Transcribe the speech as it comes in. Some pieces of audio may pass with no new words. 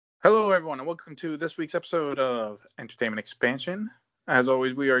Hello, everyone, and welcome to this week's episode of Entertainment Expansion. As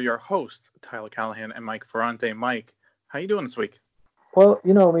always, we are your hosts, Tyler Callahan and Mike Ferrante. Mike, how you doing this week? Well,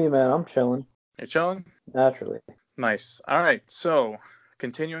 you know me, man. I'm chilling. You chilling? Naturally. Nice. All right, so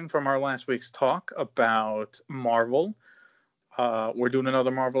continuing from our last week's talk about Marvel, we're doing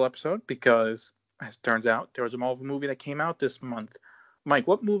another Marvel episode because, as it turns out, there was a Marvel movie that came out this month. Mike,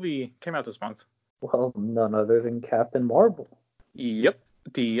 what movie came out this month? Well, none other than Captain Marvel. Yep,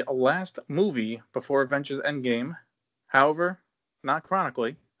 the last movie before Avengers Endgame. However, not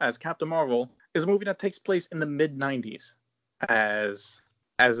chronically, as Captain Marvel is a movie that takes place in the mid '90s. As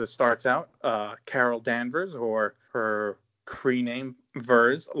it starts out, Carol Danvers, or her Kree name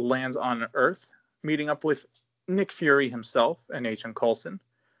Vers, lands on Earth, meeting up with Nick Fury himself and Agent Coulson,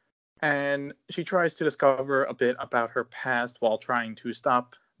 and she tries to discover a bit about her past while trying to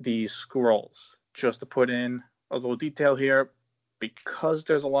stop the Skrulls. Just to put in a little detail here, because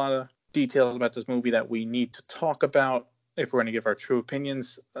there's a lot of details about this movie that we need to talk about if we're going to give our true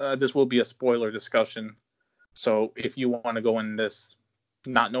opinions. This will be a spoiler discussion. So if you want to go in this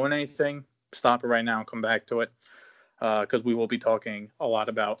not knowing anything, stop it right now and come back to it, because we will be talking a lot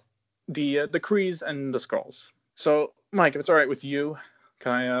about the Krees and the Skrulls. So, Mike, if it's all right with you,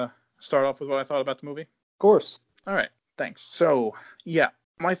 can I start off with what I thought about the movie? Of course. All right, thanks. So, yeah,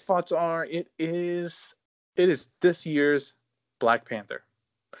 my thoughts are it is this year's Black Panther.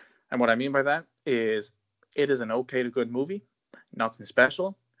 And what I mean by that is it is an okay to good movie. Nothing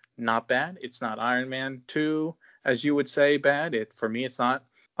special. Not bad. It's not Iron Man 2, as you would say, bad. For me, it's not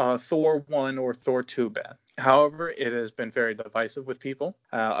Thor 1 or Thor 2 bad. However, it has been very divisive with people,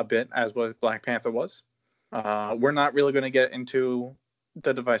 a bit, as what Black Panther was. We're not really going to get into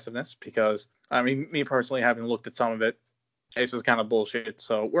the divisiveness because, I mean, me personally, having looked at some of it, it's just kind of bullshit.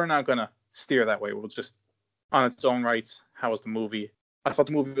 So we're not going to steer that way. We'll just, on its own rights, how was the movie? I thought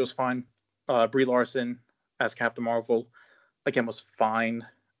the movie was fine. Brie Larson as Captain Marvel, again, was fine.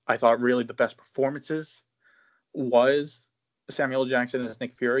 I thought really the best performances was Samuel Jackson as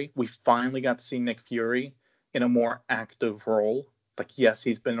Nick Fury. We finally got to see Nick Fury in a more active role. Like, yes,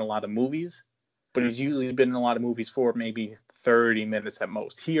 he's been in a lot of movies, but he's usually been in a lot of movies for maybe 30 minutes at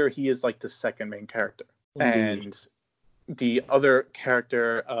most. Here, he is like the second main character. Indeed. And the other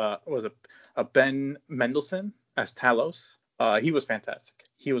character was a Ben Mendelsohn as Talos. He was fantastic.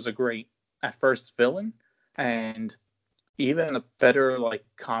 He was a great, at first, villain, and even a better like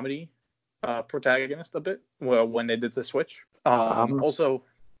comedy protagonist a bit. Well, when they did the switch. Also,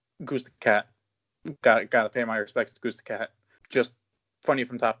 Goose the Cat. Got to pay my respects to Goose the Cat. Just funny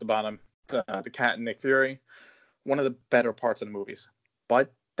from top to bottom. The cat and Nick Fury, one of the better parts of the movies.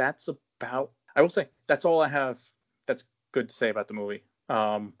 But that's about. I will say that's all I have. That's good to say about the movie.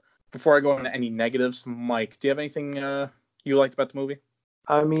 Before I go into any negatives, Mike, do you have anything you liked about the movie?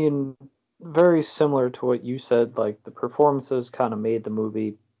 I mean, very similar to what you said. Like, the performances kind of made the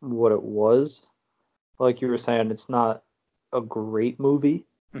movie what it was. Like you were saying, it's not a great movie.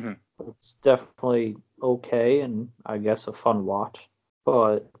 Mm-hmm. It's definitely okay and I guess a fun watch.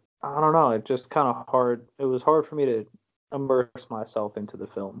 But I don't know. It just kind of hard. It was hard for me to immerse myself into the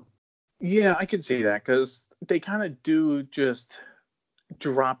film. Yeah, I can see that because they kind of do just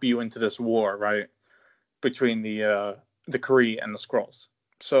drop you into this war, right, between the Kree and the Skrulls.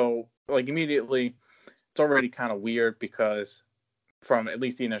 So, like, immediately, it's already kind of weird because, from at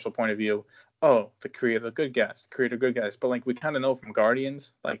least the initial point of view, oh, the Kree are the good guys, the Kree are the good guys. But, like, we kind of know from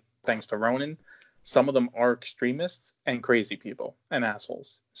Guardians, like, thanks to Ronan, some of them are extremists and crazy people and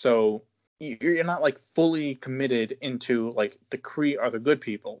assholes. So you're not, like, fully committed into, like, the Kree are the good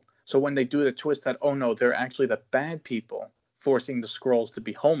people. So when they do the twist that, oh, no, they're actually the bad people forcing the Skrulls to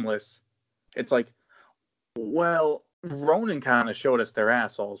be homeless, it's like, well, Ronan kind of showed us they're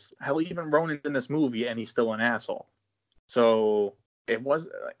assholes. Hell, even Ronan's in this movie, and he's still an asshole. So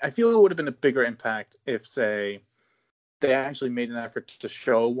I feel it would have been a bigger impact if, say, they actually made an effort to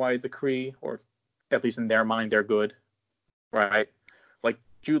show why the Kree, or at least in their mind, they're good, right? Like,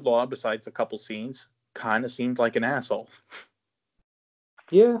 Jude Law, besides a couple scenes, kind of seemed like an asshole.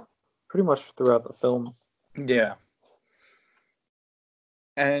 Yeah, pretty much throughout the film. Yeah.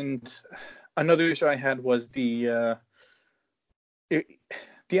 And another issue I had was the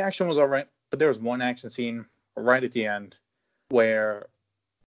action was all right, but there was one action scene right at the end where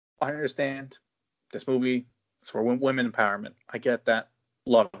I understand this movie is for women empowerment. I get that.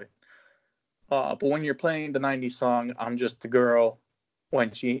 Love it. But when you're playing the 90s song, I'm Just a Girl, when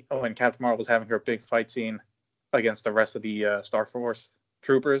Captain Marvel was having her big fight scene against the rest of the Star Force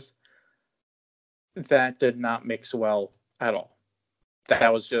troopers, that did not mix well at all.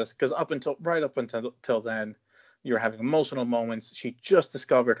 That was just because up until then, You're having emotional moments. She just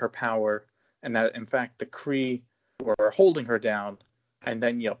discovered her power, and that in fact the Kree were holding her down. And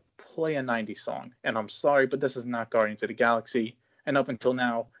then you play a '90s song. And I'm sorry, but this is not Guardians of the Galaxy. And up until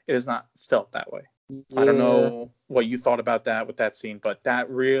now, it has not felt that way. I don't Yeah, know what you thought about that with that scene, but that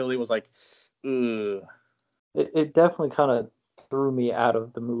really was like, ugh. it definitely kind of threw me out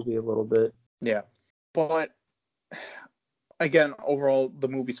of the movie a little bit. Yeah. But again, overall, the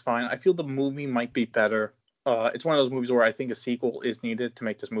movie's fine. I feel the movie might be better. It's one of those movies where I think a sequel is needed to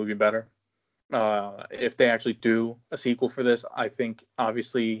make this movie better. If they actually do a sequel for this, I think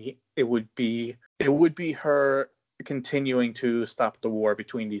obviously it would be her continuing to stop the war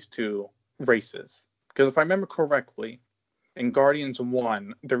between these two races. Because if I remember correctly, in Guardians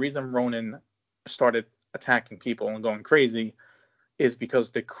 1, the reason Ronan started attacking people and going crazy is because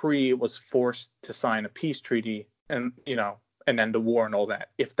the Kree was forced to sign a peace treaty and, and end the war and all that.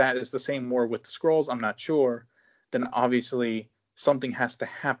 If that is the same war with the Skrulls, I'm not sure. Then obviously something has to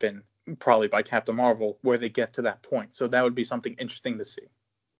happen, probably by Captain Marvel, where they get to that point. So that would be something interesting to see.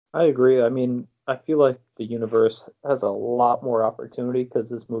 I agree. I mean, I feel like the universe has a lot more opportunity because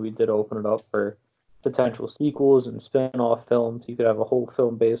this movie did open it up for potential sequels and spin-off films. You could have a whole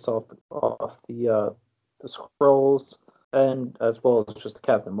film based off the Skrulls, and as well as just the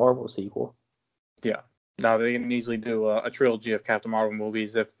Captain Marvel sequel. Yeah. Now they can easily do a trilogy of Captain Marvel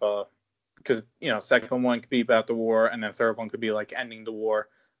movies if, because second one could be about the war, and then third one could be like ending the war.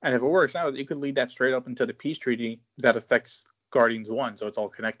 And if it works out, it could lead that straight up into the peace treaty that affects Guardians 1, so it's all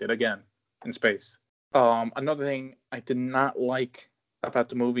connected again in space. Another thing I did not like about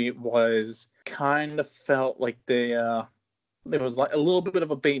the movie was kind of felt like there was like a little bit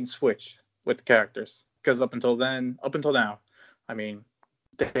of a bait and switch with the characters, because up until now, I mean,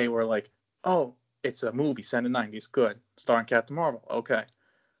 they were like, oh, it's a movie set in the '90s, good, starring Captain Marvel, okay.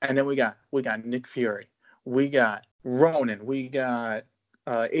 And then we got Nick Fury, we got Ronan, we got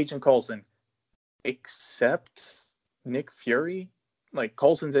Agent Coulson, except Nick Fury. Like,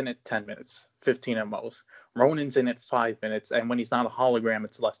 Coulson's in it 10 minutes, 15 at most. Ronan's in it 5 minutes, and when he's not a hologram,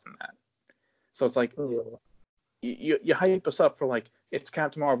 it's less than that. So it's like, you hype us up for like it's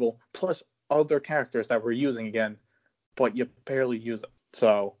Captain Marvel plus other characters that we're using again, but you barely use it.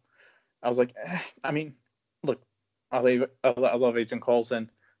 So I was like, I mean, look, I love Agent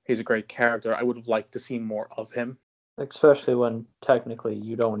Coulson. He's a great character. I would have liked to see more of him. Especially when technically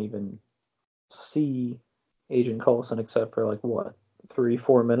you don't even see Agent Coulson except for like what,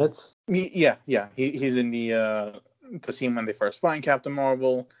 3-4 minutes. Yeah. He's in the scene when they first find Captain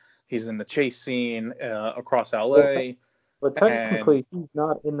Marvel. He's in the chase scene across LA. But technically, he's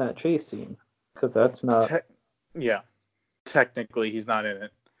not in that chase scene because that's not. Yeah, technically he's not in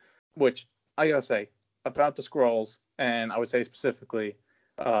it. Which I gotta say about the Skrulls, and I would say specifically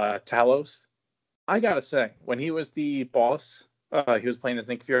Talos. I gotta say, when he was the boss, he was playing as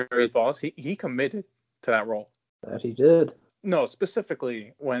Nick Fury's boss. He committed to that role. That he did. No,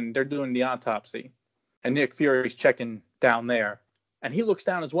 specifically when they're doing the autopsy, and Nick Fury's checking down there, and he looks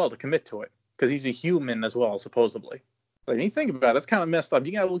down as well to commit to it because he's a human as well, supposedly. Like, when you think about it, it's kind of messed up.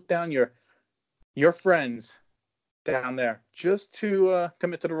 You gotta look down your friends down there just to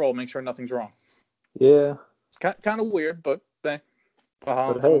commit to the role, make sure nothing's wrong. Yeah. Kind of weird, but But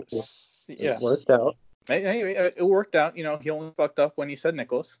hey, yeah, it worked out. Hey, it worked out. He only fucked up when he said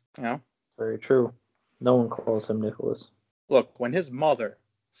Nicholas. Very true. No one calls him Nicholas. Look, when his mother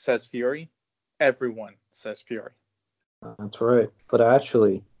says Fury, everyone says Fury. That's right. But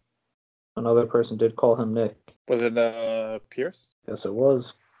actually, another person did call him Nick. Was it Pierce? Yes, it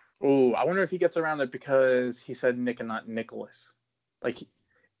was. Ooh, I wonder if he gets around it because he said Nick and not Nicholas.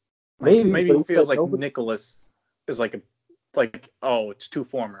 Maybe he feels like Nicholas is like it's too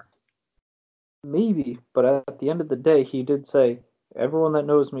former. Maybe, but at the end of the day, he did say, everyone that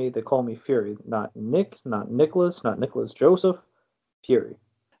knows me, they call me Fury. Not Nick, not Nicholas, not Nicholas Joseph, Fury.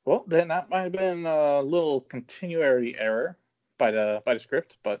 Well, then that might have been a little continuity error by the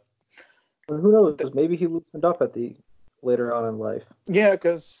script, but who knows? Maybe he loosened up later on in life. Yeah,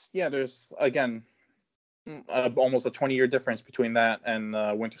 because there's again almost a 20-year difference between that and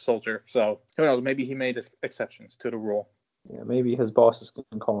Winter Soldier. So who knows? Maybe he made exceptions to the rule. Yeah, maybe his bosses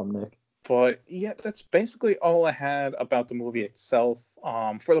can call him Nick. But yeah, that's basically all I had about the movie itself.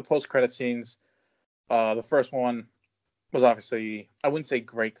 For the post-credit scenes, the first one was obviously, I wouldn't say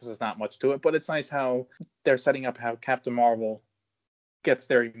great because there's not much to it, but it's nice how they're setting up how Captain Marvel gets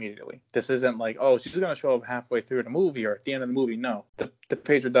there immediately. This isn't like, oh, she's going to show up halfway through the movie or at the end of the movie. No, the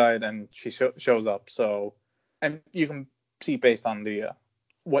pager died and she shows up. So, and you can see based on the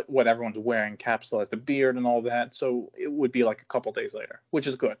what everyone's wearing, Cap still has the beard and all that. So it would be like a couple days later, which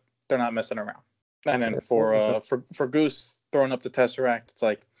is good. They're not messing around. And then for Goose throwing up the Tesseract, it's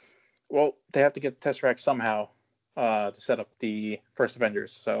like, well, they have to get the Tesseract somehow to set up the first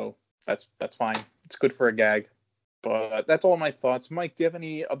Avengers. So that's fine. It's good for a gag. But that's all my thoughts. Mike, do you have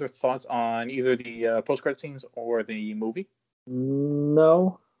any other thoughts on either the post-credit scenes or the movie?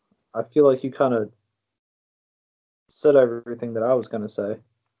 No, I feel like you kind of said everything that I was going to say.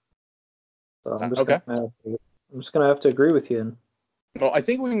 So I'm just gonna have to agree with you. Well, I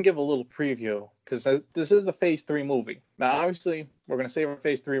think we can give a little preview because this is a Phase 3 movie. Now, obviously, we're going to save our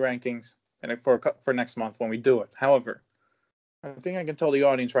Phase 3 rankings and for next month when we do it. However, I think I can tell the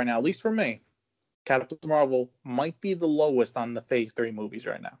audience right now, at least for me, Captain Marvel might be the lowest on the Phase 3 movies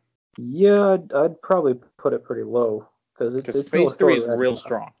right now. Yeah, I'd probably put it pretty low because it's Phase 3 is real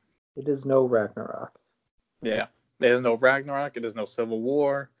strong. It is no Ragnarok. Yeah, there's no Ragnarok. It is no Civil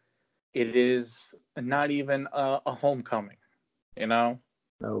War. It is not even a Homecoming. You know?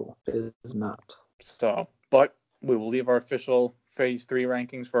 No, it is not. So, but we will leave our official Phase 3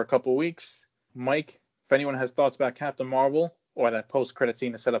 rankings for a couple weeks. Mike, if anyone has thoughts about Captain Marvel or that post-credit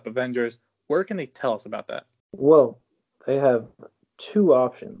scene to set up Avengers, where can they tell us about that? Well, they have two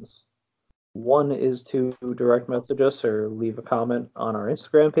options. One is to direct message us or leave a comment on our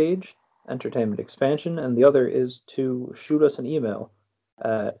Instagram page, Entertainment Expansion, and the other is to shoot us an email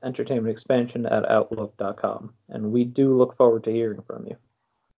at entertainmentexpansion@outlook.com. And we do look forward to hearing from you.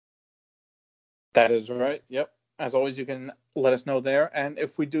 That is right. Yep. As always, you can let us know there. And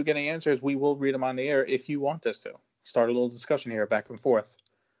if we do get any answers, we will read them on the air if you want us to. Start a little discussion here back and forth.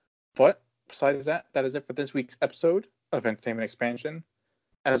 But besides that, that is it for this week's episode of Entertainment Expansion.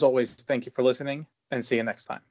 And as always, thank you for listening and see you next time.